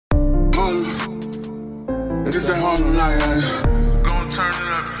that Harlem light. Gon' turn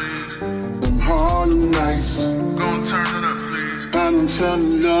it up, please. Them Harlem nights. Gon' turn it up, please. I done fell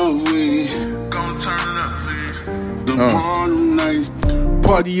in love with it. Gon' turn it up, please. Them Harlem nights.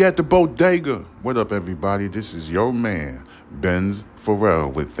 Party at the bodega. What up, everybody? This is your man, Benz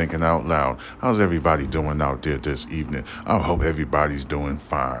Pharrell with Thinking Out Loud. How's everybody doing out there this evening? I hope everybody's doing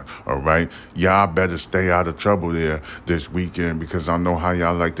fine, all right? Y'all better stay out of trouble there this weekend because I know how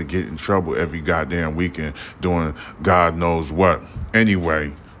y'all like to get in trouble every goddamn weekend doing God knows what.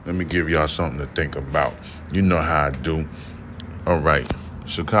 Anyway, let me give y'all something to think about. You know how I do. All right.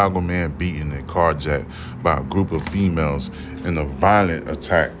 Chicago man beaten and carjacked by a group of females in a violent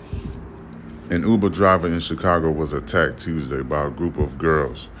attack. An Uber driver in Chicago was attacked Tuesday by a group of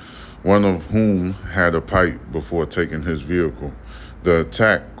girls, one of whom had a pipe before taking his vehicle. The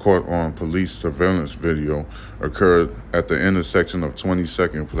attack, caught on police surveillance video, occurred at the intersection of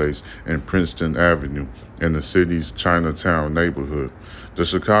 22nd Place and Princeton Avenue in the city's Chinatown neighborhood. The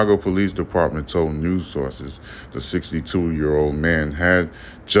Chicago Police Department told news sources the 62-year-old man had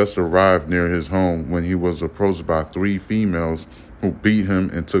just arrived near his home when he was approached by three females who beat him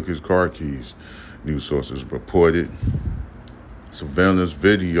and took his car keys. News sources reported. Surveillance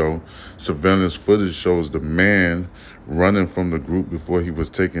footage shows the man running from the group before he was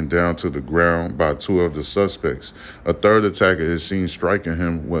taken down to the ground by two of the suspects. A third attacker is seen striking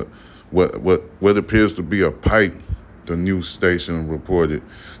him with what appears to be a pipe, the news station reported.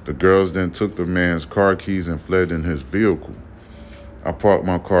 The girls then took the man's car keys and fled in his vehicle. I parked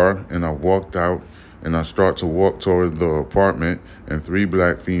my car and I walked out and I start to walk toward the apartment, and three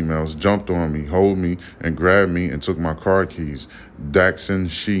black females jumped on me, hold me, and grabbed me and took my car keys. Daxon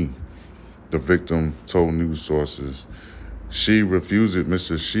She, the victim, told news sources.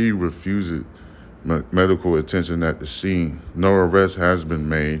 Mr. She refused medical attention at the scene. No arrest has been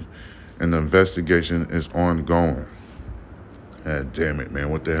made, and the investigation is ongoing. God damn it,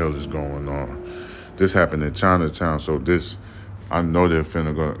 man, what the hell is going on? This happened in Chinatown, so I know they're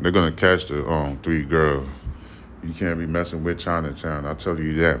gonna catch the three girls. You can't be messing with Chinatown, I'll tell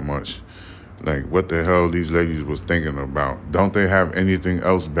you that much. Like, what the hell these ladies was thinking about? Don't they have anything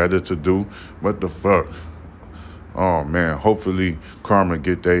else better to do? What the fuck? Oh man, hopefully karma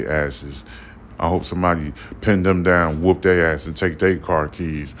get their asses. I hope somebody pin them down, whoop their ass, and take their car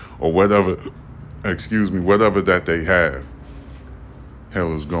keys or whatever that they have.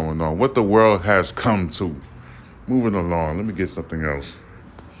 Hell is going on. What the world has come to. Moving along, let me get something else.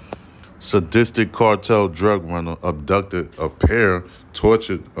 Sadistic cartel drug runner abducted a pair,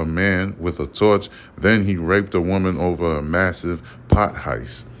 tortured a man with a torch, then he raped a woman over a massive pot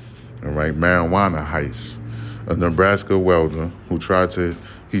heist. All right, marijuana heist. A Nebraska welder who tried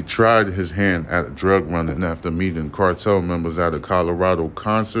his hand at drug running after meeting cartel members at a Colorado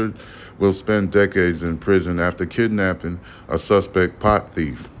concert will spend decades in prison after kidnapping a suspected pot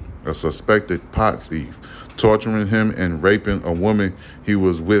thief, torturing him and raping a woman he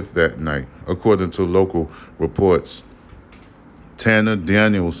was with that night, according to local reports. Tanner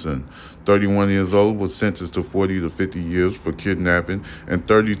Danielson, 31 years old, was sentenced to 40 to 50 years for kidnapping and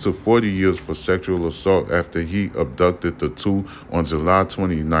 30 to 40 years for sexual assault after he abducted the two on July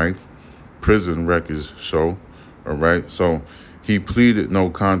 29th, prison records show. All right, so he pleaded no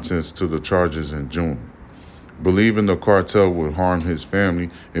contest to the charges in June. Believing the cartel would harm his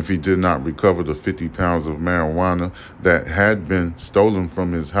family if he did not recover the 50 pounds of marijuana that had been stolen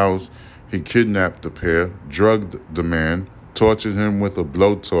from his house, he kidnapped the pair, drugged the man, tortured him with a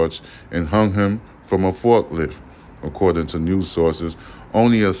blowtorch, and hung him from a forklift. According to news sources,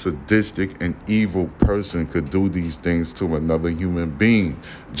 only a sadistic and evil person could do these things to another human being,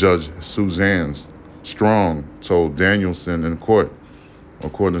 Judge Suzanne Strong told Danielson in court,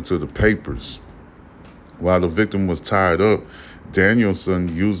 according to the papers. While the victim was tied up,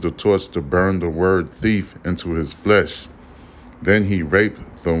 Danielson used a torch to burn the word thief into his flesh. Then he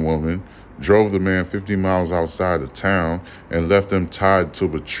raped the woman, drove the man 50 miles outside of town, and left him tied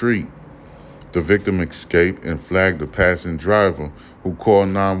to a tree. The victim escaped and flagged the passing driver, who called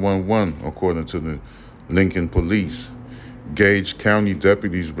 911, according to the Lincoln police. Gage County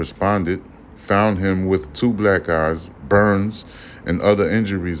deputies responded, found him with two black eyes, burns, and other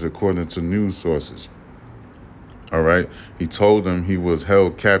injuries, according to news sources. All right. He told them he was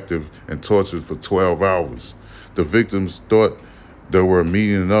held captive and tortured for 12 hours. The victims thought they were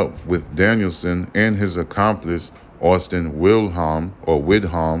meeting up with Danielson and his accomplice, Austin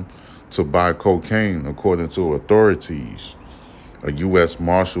Widham, to buy cocaine, according to authorities. A U.S.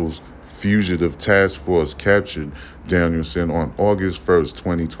 Marshals Fugitive Task Force captured Danielson on August 1st,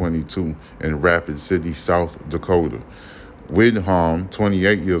 2022 in Rapid City, South Dakota. Widham,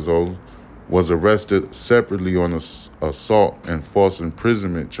 28 years old, was arrested separately on assault and false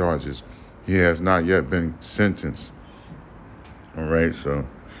imprisonment charges. He has not yet been sentenced. All right, so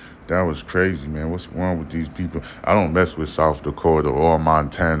that was crazy, man. What's wrong with these people? I don't mess with South Dakota or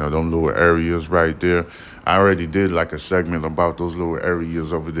Montana, them little areas right there. I already did like a segment about those little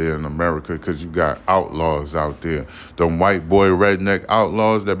areas over there in America because you got outlaws out there. Them white boy redneck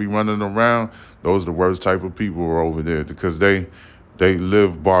outlaws that be running around, those are the worst type of people over there because they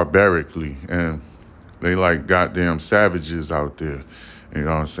live barbarically and they like goddamn savages out there. You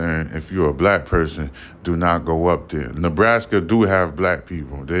know what I'm saying? If you're a black person, do not go up there. Nebraska do have black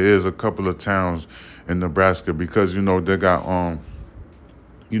people. There is a couple of towns in Nebraska because, they got,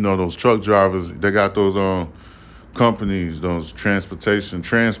 those truck drivers, they got those companies, those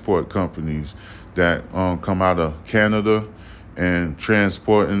transport companies that come out of Canada and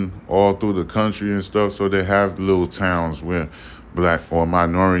transporting all through the country and stuff. So they have little towns where black or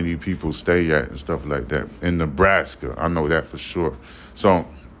minority people stay at and stuff like that. In Nebraska, I know that for sure. So,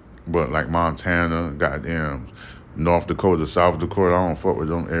 but like Montana, goddamn, North Dakota, South Dakota, I don't fuck with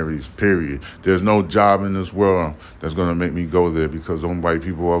them areas, period. There's no job in this world that's going to make me go there because them white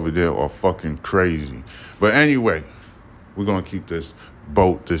people over there are fucking crazy. But anyway, we're going to keep this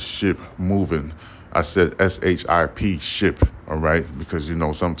ship moving. I said SHIP, ship, all right? Because,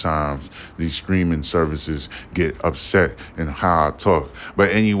 sometimes these streaming services get upset in how I talk.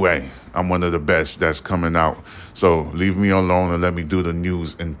 But anyway, I'm one of the best that's coming out. So leave me alone and let me do the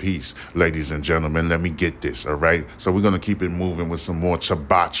news in peace, ladies and gentlemen. Let me get this, all right? So we're going to keep it moving with some more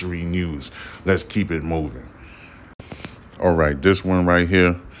Chabachery news. Let's keep it moving. All right, this one right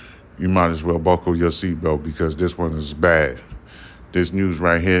here, you might as well buckle your seatbelt because this one is bad. This news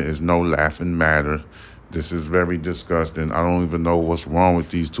right here is no laughing matter. This is very disgusting. I don't even know what's wrong with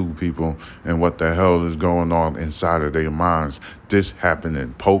these two people and what the hell is going on inside of their minds. This happened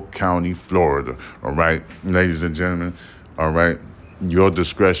in Polk County, Florida. All right, ladies and gentlemen. All right, your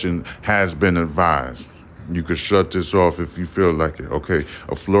discretion has been advised. You could shut this off if you feel like it. Okay,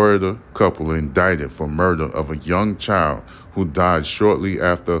 a Florida couple indicted for murder of a young child who died shortly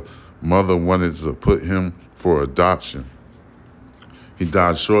after mother wanted to put him for adoption. He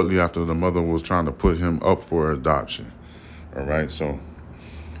died shortly after the mother was trying to put him up for adoption. All right, so,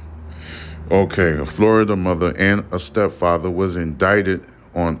 okay, a Florida mother and a stepfather was indicted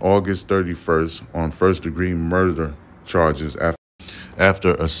on August 31st on first-degree murder charges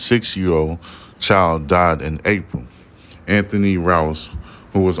after a 6-year-old child died in April. Anthony Rouse,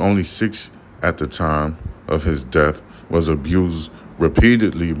 who was only 6 at the time of his death, was abused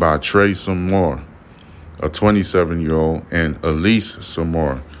repeatedly by Trey Samore, a 27-year-old, and Elise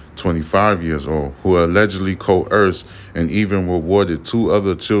Samore, 25 years old, who allegedly coerced and even rewarded 2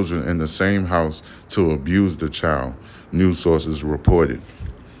 other children in the same house to abuse the child, news sources reported.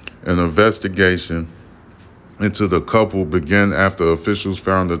 An investigation into the couple began after officials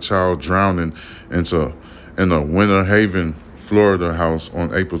found the child drowning in a Winter Haven, Florida house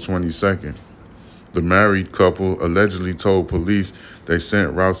on April 22nd. The married couple allegedly told police they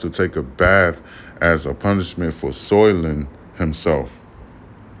sent Rouse to take a bath as a punishment for soiling himself.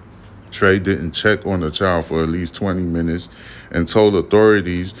 Trey didn't check on the child for at least 20 minutes and told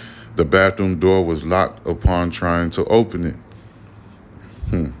authorities the bathroom door was locked upon trying to open it.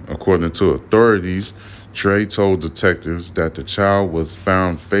 According to authorities, Trey told detectives that the child was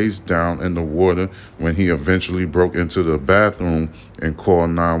found face down in the water when he eventually broke into the bathroom and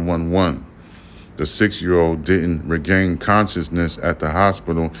called 911. The 6-year-old didn't regain consciousness at the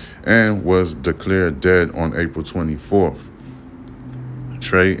hospital and was declared dead on April 24th.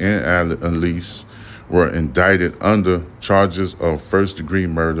 Trey and Elise were indicted under charges of first-degree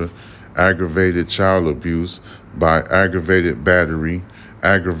murder, aggravated child abuse by aggravated battery,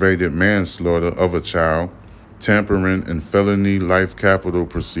 aggravated manslaughter of a child, tampering and felony life capital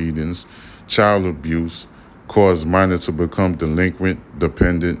proceedings, child abuse, caused minor to become delinquent,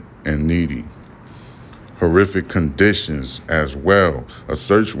 dependent, and needy. Horrific conditions as well. A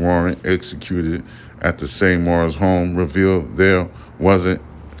search warrant executed at the Seymour's home revealed there wasn't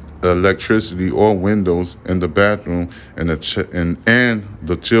electricity or windows in the bathroom, and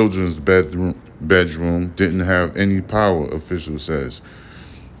the children's bedroom didn't have any power, official says.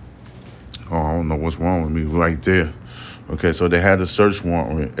 Oh, I don't know what's wrong with me right there. Okay, so they had a search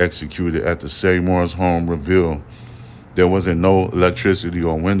warrant executed at the Seymour's home revealed there wasn't no electricity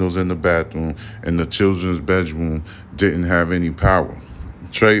or windows in the bathroom, and the children's bedroom didn't have any power.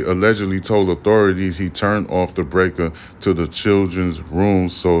 Trey allegedly told authorities he turned off the breaker to the children's room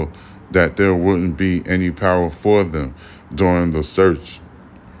so that there wouldn't be any power for them during the search.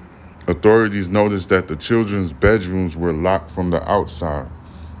 Authorities noticed that the children's bedrooms were locked from the outside.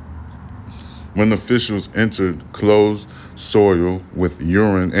 When officials entered, closed soil with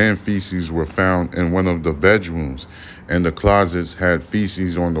urine and feces were found in one of the bedrooms, and the closets had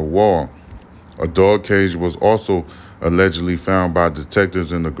feces on the wall. A dog cage was also allegedly found by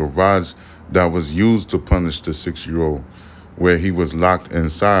detectives in the garage that was used to punish the 6-year-old, where he was locked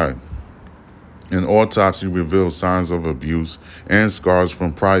inside. An autopsy revealed signs of abuse and scars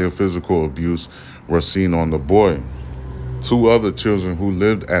from prior physical abuse were seen on the boy. 2 other children who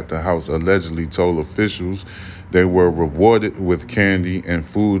lived at the house allegedly told officials they were rewarded with candy and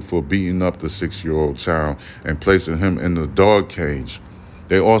food for beating up the 6-year-old child and placing him in the dog cage.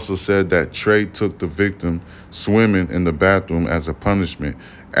 They also said that Trey took the victim swimming in the bathroom as a punishment,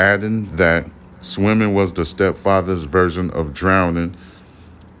 adding that swimming was the stepfather's version of drowning,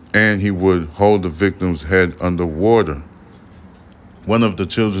 and he would hold the victim's head underwater. One of the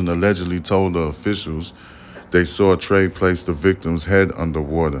children allegedly told the officials they saw Trey place the victim's head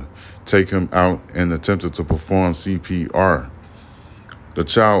underwater, take him out, and attempted to perform CPR. The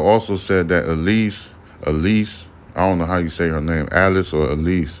child also said that Elise, I don't know how you say her name, Alice or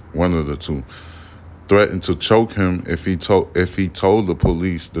Elise, one of the two, threatened to choke him if he told the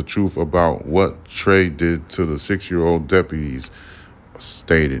police the truth about what Trey did to the 6-year-old, deputies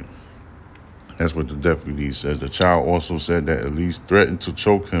stated. That's what the deputy says. The child also said that Elise threatened to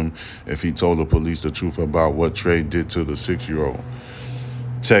choke him if he told the police the truth about what Trey did to the 6-year-old.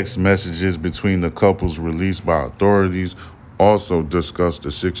 Text messages between the couples released by authorities also discussed the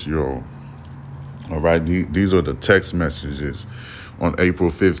 6-year-old. All right, these are the text messages. On April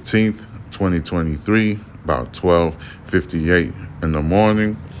 15th, 2023, about 12:58 in the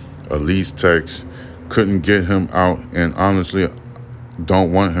morning, Elise texts, couldn't get him out and honestly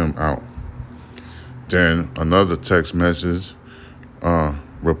don't want him out. Then another text message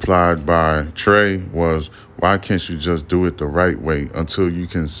replied by Trey was, why can't you just do it the right way until you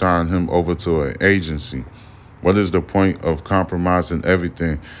can sign him over to an agency? What is the point of compromising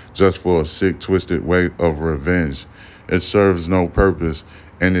everything just for a sick, twisted way of revenge? It serves no purpose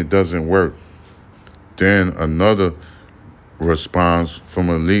and it doesn't work. Then another response from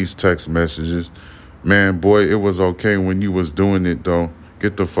Elise text messages, man, boy, it was okay when you was doing it though.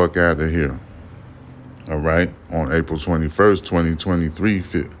 Get the fuck out of here. All right, on April 21st, 2023,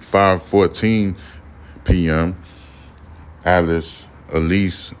 5:14 p.m.,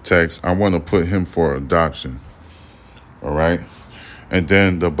 Elise texts, I want to put him for adoption. All right, and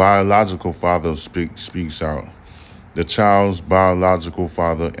then the biological father speaks out. The child's biological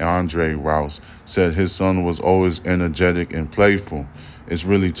father, Andre Rouse, said his son was always energetic and playful. It's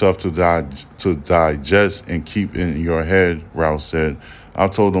really tough to digest and keep in your head, Rouse said. I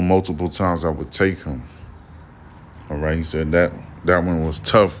told him multiple times I would take him. All right, he said that one was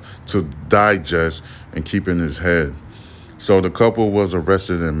tough to digest and keep in his head. So the couple was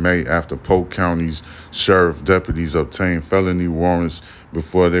arrested in May after Polk County's sheriff deputies obtained felony warrants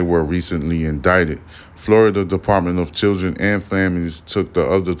before they were recently indicted. Florida Department of Children and Families took the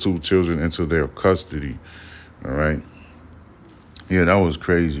other 2 children into their custody. All right. Yeah, that was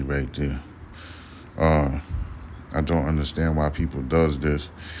crazy right there. I don't understand why people does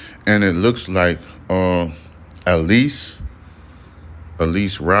this. And it looks like Elise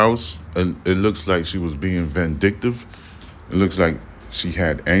Rouse, it looks like she was being vindictive. It looks like she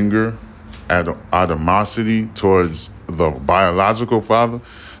had anger, animosity towards the biological father.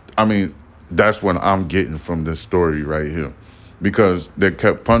 I mean, that's what I'm getting from this story right here. Because they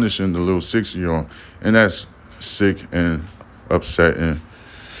kept punishing the little 6-year-old, and that's sick and upsetting.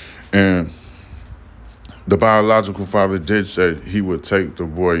 And the biological father did say he would take the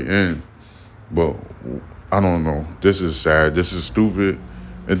boy in, but I don't know. This is sad. This is stupid.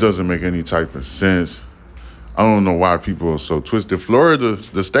 It doesn't make any type of sense. I don't know why people are so twisted. Florida,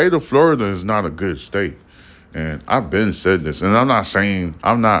 the state of Florida is not a good state. And I've been said this, and I'm not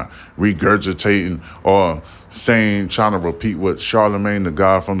regurgitating or trying to repeat what Charlamagne, the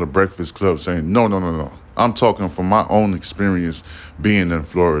guy from the Breakfast Club, saying. No. I'm talking from my own experience being in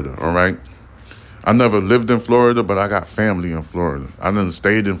Florida, all right? I never lived in Florida, but I got family in Florida. I done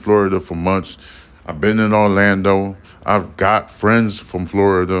stayed in Florida for months. I've been in Orlando. I've got friends from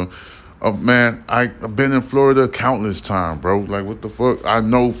Florida. Man, I've been in Florida countless times, bro. Like, what the fuck? I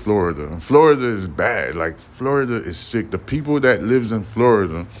know Florida. Florida is bad. Like, Florida is sick. The people that lives in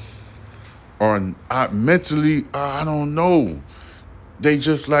Florida are mentally, I don't know. They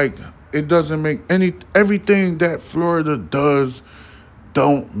just like, it doesn't make everything that Florida does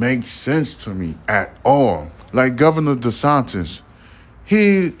don't make sense to me at all. Like Governor DeSantis,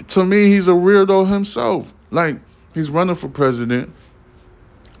 to me, he's a weirdo himself. Like, he's running for president.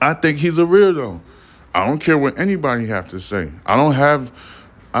 I think he's a weirdo. I don't care what anybody have to say. I don't have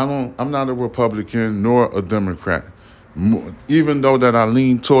I'm not a Republican nor a Democrat. Even though that I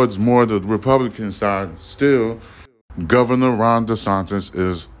lean towards more the Republican side, still Governor Ron DeSantis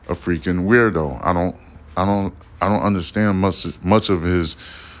is a freaking weirdo. I don't understand much of his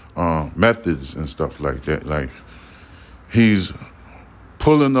methods and stuff like that. Like, he's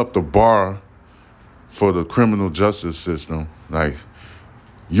pulling up the bar for the criminal justice system. Like,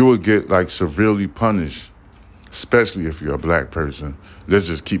 you would get like severely punished, especially if you're a black person. Let's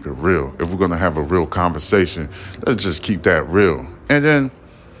just keep it real. If we're gonna have a real conversation, let's just keep that real. And then,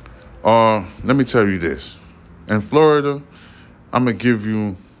 let me tell you this: in Florida, I'm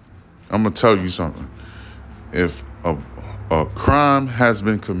gonna tell you something. If a crime has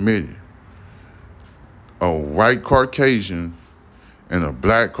been committed, a white Caucasian and a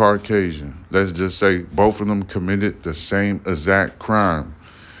black Caucasian, let's just say both of them committed the same exact crime,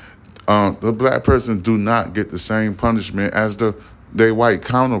 the black person do not get the same punishment as their white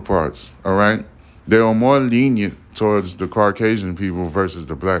counterparts, all right? They are more lenient towards the Caucasian people versus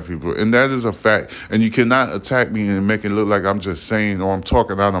the black people. And that is a fact. And you cannot attack me and make it look like I'm just saying or I'm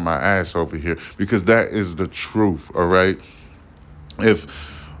talking out of my ass over here, because that is the truth, all right? If,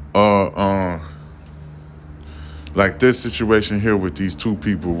 like this situation here with these two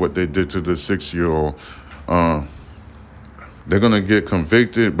people, what they did to the 6-year-old, they're going to get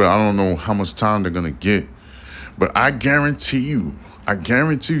convicted, but I don't know how much time they're going to get. But I guarantee you,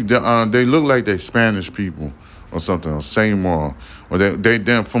 that they look like they Spanish people or something, or Samoa. Or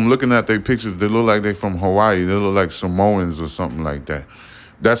they from looking at their pictures, they look like they from Hawaii. They look like Samoans or something like that.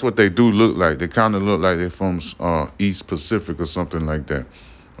 That's what they do look like. They kind of look like they're from East Pacific or something like that.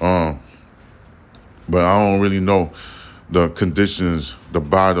 But I don't really know the conditions, the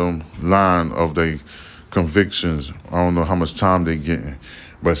bottom line of their convictions. I don't know how much time they getting.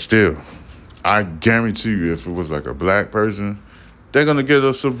 But still, I guarantee you, if it was like a black person, they're going to get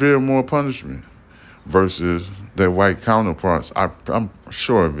a severe more punishment versus their white counterparts. I'm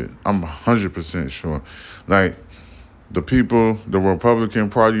sure of it. I'm 100% sure. Like, the people, the Republican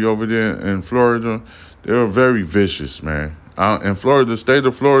Party over there in Florida, they're very vicious, man. In Florida, the state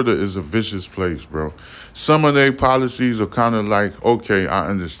of Florida is a vicious place, bro. Some of their policies are kind of like, okay, I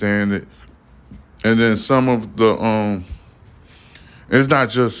understand it. And then some of the, it's not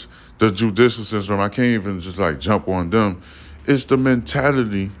just the judicial system. I can't even just like jump on them. It's the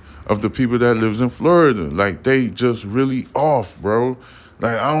mentality of the people that lives in Florida. Like, they just really off, bro.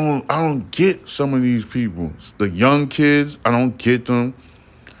 Like, I don't get some of these people. The young kids, I don't get them.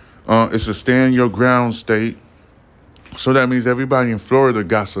 It's a stand your ground state. So that means everybody in Florida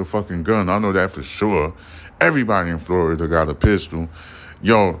got a fucking gun. I know that for sure. Everybody in Florida got a pistol.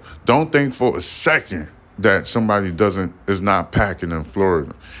 Yo, don't think for a second that somebody is not packing in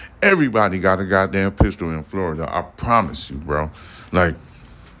Florida. Everybody got a goddamn pistol in Florida. I promise you, bro. Like,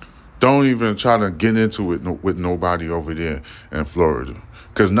 don't even try to get into it with nobody over there in Florida.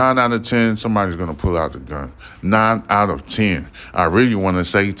 Because 9 out of 10, somebody's going to pull out the gun. 9 out of 10. I really want to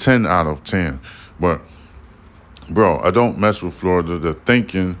say 10 out of 10. But, bro, I don't mess with Florida. The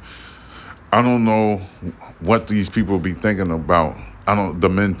thinking, I don't know what these people be thinking about. The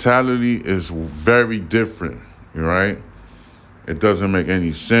mentality is very different, right? It doesn't make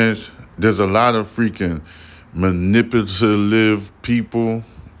any sense. There's a lot of freaking manipulative people.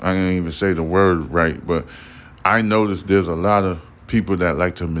 I can't even say the word right, but I noticed there's a lot of people that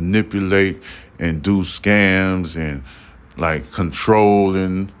like to manipulate and do scams and like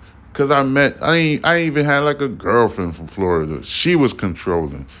controlling. Cause I even had like a girlfriend from Florida. She was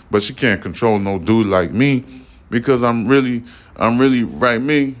controlling, but she can't control no dude like me, because I'm really right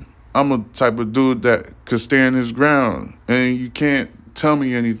me. I'm a type of dude that could stand his ground, and you can't tell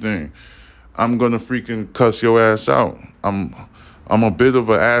me anything. I'm gonna freaking cuss your ass out. I'm a bit of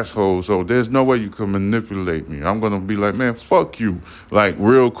an asshole, so there's no way you can manipulate me. I'm gonna be like, man, fuck you. Like,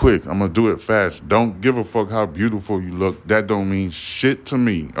 real quick. I'm gonna do it fast. Don't give a fuck how beautiful you look. That don't mean shit to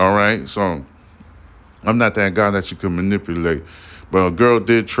me, all right? So I'm not that guy that you can manipulate. But a girl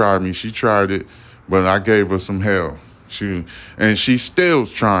did try me. She tried it, but I gave her some hell. She's still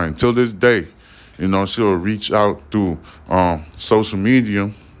trying till this day. You know, she'll reach out through social media,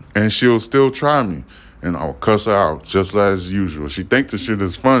 and she'll still try me. And I'll cuss her out just as usual. She think the shit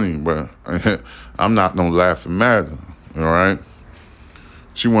is funny, but I'm not no laughing matter, all right?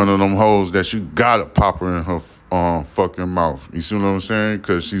 She one of them hoes that you gotta pop her in her fucking mouth. You see what I'm saying?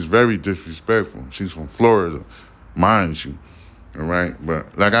 Because she's very disrespectful. She's from Florida, mind you, all right?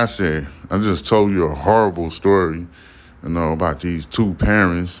 But like I said, I just told you a horrible story, you know, about these two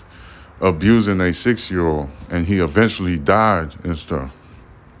parents abusing a 6-year-old, and he eventually died and stuff.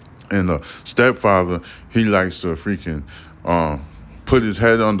 And the stepfather, he likes to freaking put his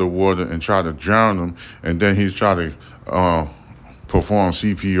head underwater and try to drown him, and then he's trying to perform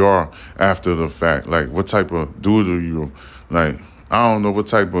CPR after the fact. Like, what type of dude are you? Like, I don't know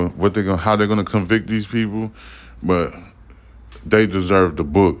how they're gonna convict these people, but they deserve the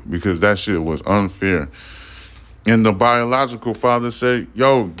book because that shit was unfair. And the biological father said,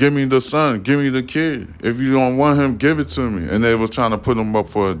 yo, give me the son, give me the kid. If you don't want him, give it to me. And they was trying to put him up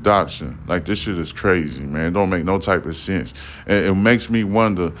for adoption. Like, this shit is crazy, man. It don't make no type of sense. And it makes me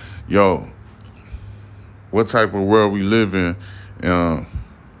wonder, yo, what type of world we live in.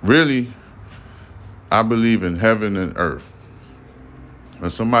 Really, I believe in heaven and earth. When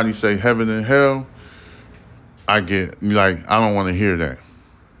somebody say heaven and hell, I don't want to hear that.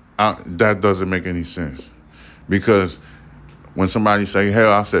 That doesn't make any sense. Because when somebody say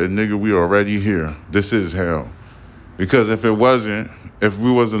hell, I said, nigga, we already here. This is hell. Because if we wasn't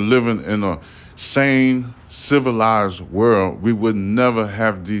living in a sane, civilized world, we would never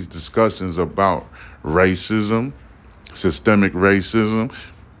have these discussions about racism, systemic racism.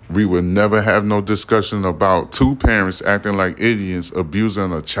 We would never have no discussion about two parents acting like idiots,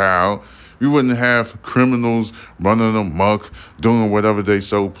 abusing a child. We wouldn't have criminals running amok, doing whatever they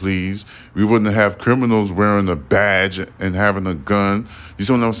so please. We wouldn't have criminals wearing a badge and having a gun. You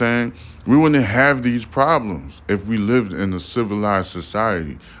see what I'm saying? We wouldn't have these problems if we lived in a civilized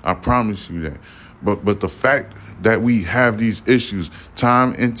society. I promise you that. But the fact that we have these issues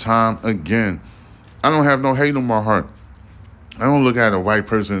time and time again, I don't have no hate in my heart. I don't look at a white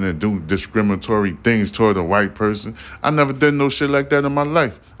person and do discriminatory things toward a white person. I never did no shit like that in my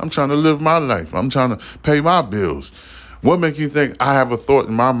life. I'm trying to live my life. I'm trying to pay my bills. What makes you think I have a thought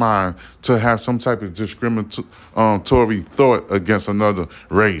in my mind to have some type of discriminatory thought against another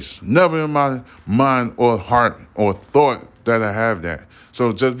race? Never in my mind or heart or thought that I have that.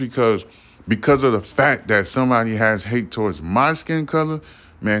 So just because of the fact that somebody has hate towards my skin color,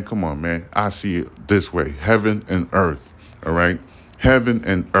 man, come on, man. I see it this way. Heaven and earth. All right? Heaven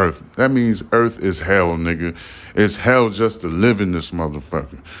and earth. That means earth is hell, nigga. It's hell just to live in this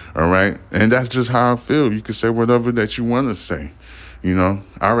motherfucker. All right? And that's just how I feel. You can say whatever that you want to say. You know?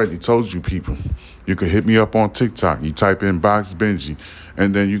 I already told you people. You can hit me up on TikTok. You type in Box Benji.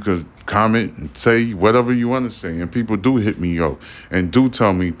 And then you could comment and say whatever you want to say. And people do hit me up and do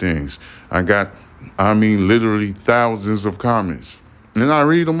tell me things. Literally thousands of comments. And I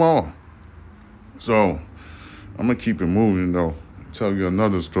read them all. So I'm going to keep it moving, though. I'll tell you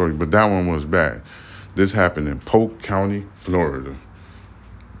another story, but that one was bad. This happened in Polk County, Florida.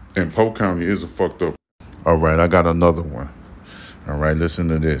 And Polk County is a fucked up. All right, I got another one. All right, listen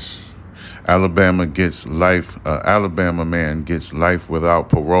to this. Alabama man gets life without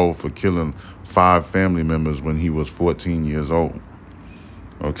parole for killing 5 family members when he was 14 years old.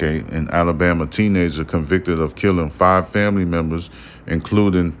 Okay, an Alabama teenager convicted of killing 5 family members,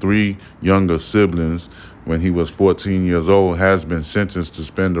 including 3 younger siblings, when he was 14 years old, has been sentenced to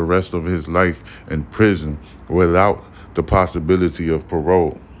spend the rest of his life in prison without the possibility of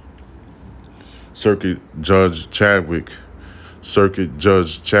parole. Circuit Judge Chadwick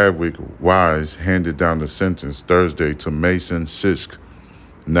Wise handed down the sentence Thursday to Mason Sisk,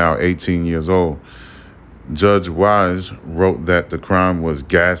 now 18 years old. Judge Wise wrote that the crime was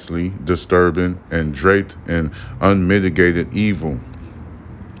ghastly, disturbing, and draped in unmitigated evil,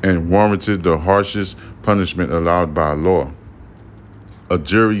 and warranted the harshest punishment allowed by law. A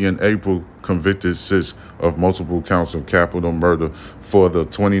jury in April convicted Sisk of multiple counts of capital murder for the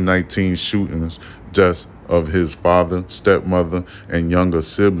 2019 shootings, death of his father, stepmother, and younger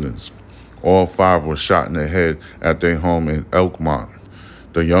siblings. All 5 were shot in the head at their home in Elkmont.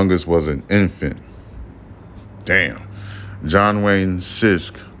 The youngest was an infant. Damn. John Wayne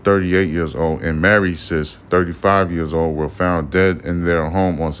Sisk, 38 years old, and Mary Sisk, 35 years old, were found dead in their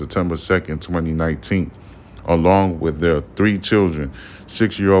home on September 2nd, 2019, along with their 3 children,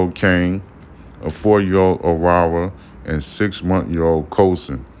 6-year-old Kane, a 4-year-old Aurora, and 6-month-old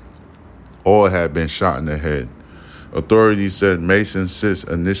Colson. All had been shot in the head. Authorities said Mason Sisk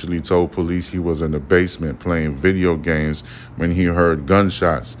initially told police he was in the basement playing video games when he heard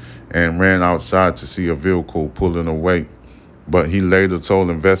gunshots and ran outside to see a vehicle pulling away. But he later told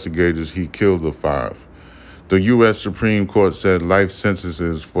investigators he killed the 5. The U.S. Supreme Court said life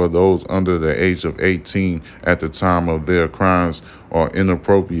sentences for those under the age of 18 at the time of their crimes are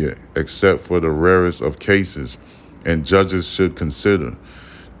inappropriate, except for the rarest of cases, and judges should consider.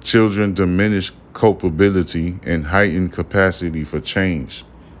 Children diminish culpability and heighten capacity for change.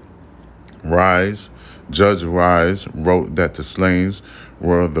 Judge Rise wrote that the slayings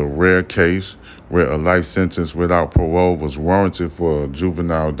were the rare case where a life sentence without parole was warranted for a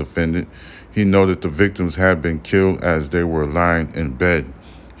juvenile defendant. He noted the victims had been killed as they were lying in bed.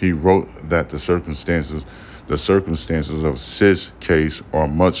 He wrote that the circumstances of Sis' case are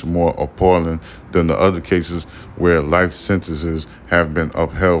much more appalling than the other cases where life sentences have been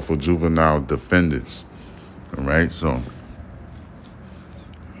upheld for juvenile defendants. All right, so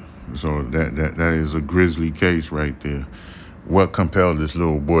that is a grisly case right there. What compelled this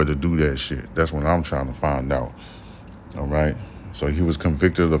little boy to do that shit? That's what I'm trying to find out. All right. So he was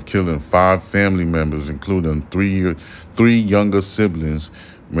convicted of killing 5 family members, including three younger siblings,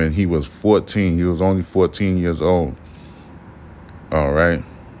 when he was 14. He was only 14 years old. All right.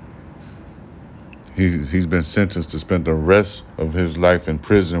 He's been sentenced to spend the rest of his life in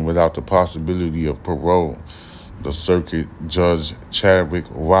prison without the possibility of parole. The circuit judge Chadwick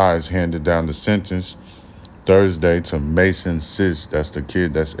Wise handed down the sentence Thursday to Mason Sis. That's the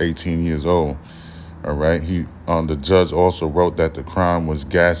kid that's 18 years old. All right. The judge also wrote that the crime was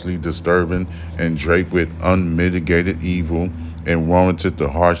ghastly, disturbing, and draped with unmitigated evil, and warranted the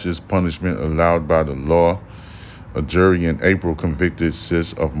harshest punishment allowed by the law. A jury in April convicted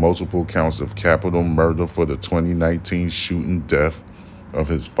Sis of multiple counts of capital murder for the 2019 shooting death of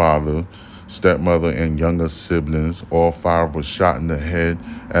his father, stepmother, and younger siblings. All 5 were shot in the head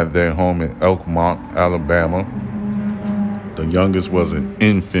at their home in Elkmont, Alabama. The youngest was an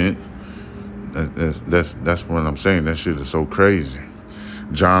infant. That's what I'm saying. That shit is so crazy.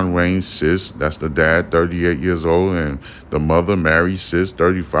 John Wayne Sis, that's the dad, 38 years old, and the mother, Mary Sis,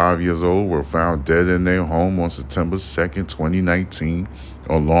 35 years old, were found dead in their home on September 2nd, 2019,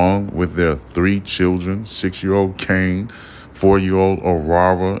 along with their 3 children, 6-year-old Kane, 4-year-old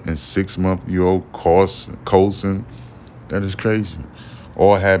Aurora, and 6-month-old Colson. That is crazy.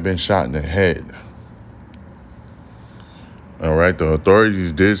 All had been shot in the head. All right, the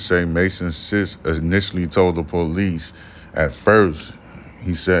authorities did say Mason Sis initially told the police at first.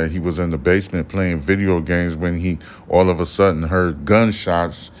 He said he was in the basement playing video games when he all of a sudden heard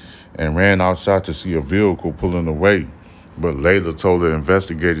gunshots and ran outside to see a vehicle pulling away. But later told the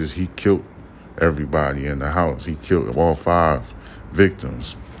investigators he killed everybody in the house. He killed all 5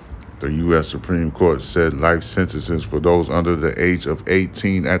 victims. The U.S. Supreme Court said life sentences for those under the age of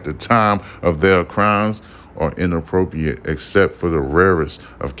 18 at the time of their crimes are inappropriate, except for the rarest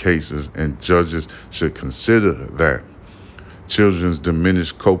of cases, and judges should consider that. Children's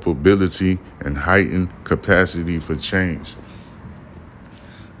diminished culpability and heightened capacity for change.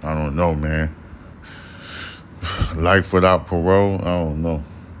 I don't know, man. Life without parole, I don't know.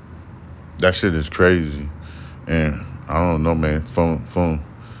 That shit is crazy. And I don't know, man.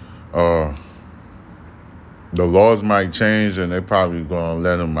 The laws might change and they probably gonna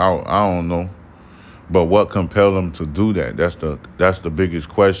let him out. I don't know. But what compelled him to do that? That's the biggest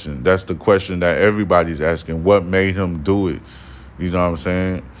question. That's the question that everybody's asking. What made him do it? You know what I'm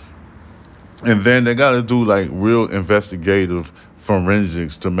saying? And then they got to do like real investigative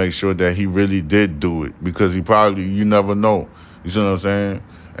forensics to make sure that he really did do it, because you never know. You see what I'm saying?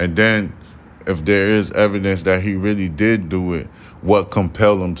 And then if there is evidence that he really did do it, what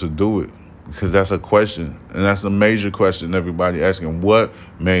compelled him to do it? Because that's a question, and that's a major question everybody asking. What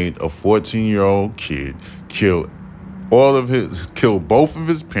made a 14-year-old kid kill both of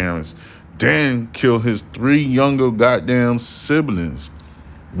his parents, then kill his 3 younger goddamn siblings?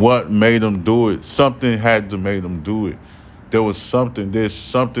 What made him do it? Something had to make him do it. There's something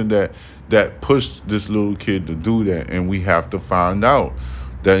that pushed this little kid to do that, and we have to find out.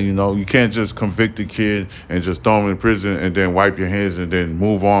 That, you can't just convict a kid and just throw him in prison and then wipe your hands and then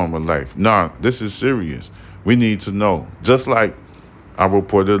move on with life. Nah, this is serious. We need to know. Just like I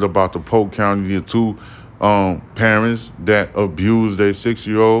reported about the Polk County, the 2 parents that abused their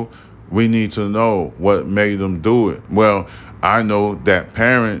 6-year-old. We need to know what made them do it. Well, I know that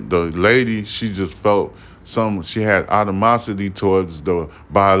parent, the lady, she just felt she had animosity towards the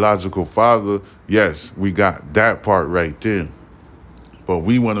biological father. Yes, we got that part right there. But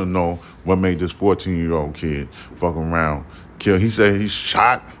we want to know what made this 14-year-old kid fuck around, kill. He said he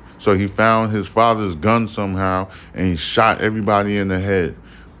shot, so he found his father's gun somehow, and he shot everybody in the head.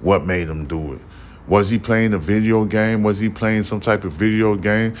 What made him do it? Was he playing a video game? Was he playing some type of video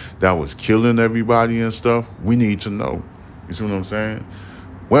game that was killing everybody and stuff? We need to know. You see what I'm saying?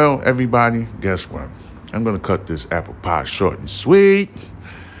 Well, everybody, guess what? I'm going to cut this apple pie short and sweet.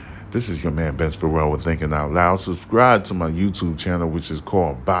 This is your man, Ben Farrell with Thinking Out Loud. Subscribe to my YouTube channel, which is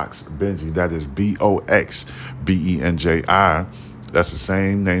called Box Benji. That is BoxBenji. That's the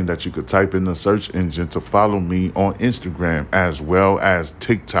same name that you could type in the search engine to follow me on Instagram as well as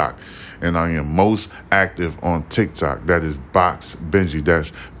TikTok. And I am most active on TikTok. That is Box Benji.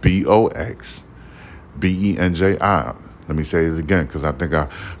 That's BoxBenji. Let me say it again because I think I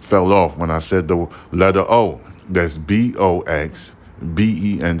fell off when I said the letter O. That's BOXBENJI.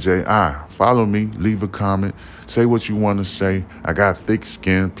 Follow me, leave a comment, say what you want to say. I got thick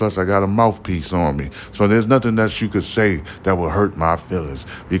skin, plus I got a mouthpiece on me. So there's nothing that you could say that will hurt my feelings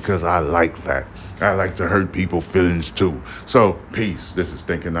because I like that. I like to hurt people's feelings too. So, peace. This is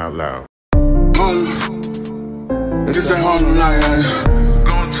Thinking Out Loud. Harlem. It's that Harlem night.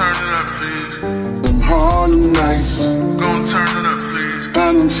 Gon' turn it up, please. Them Harlem nights. Gon' turn it up, please. I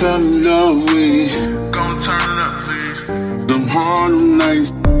done fell in love with Gon' turn it up, please. them Harlem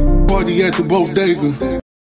nights. Party at the bodega.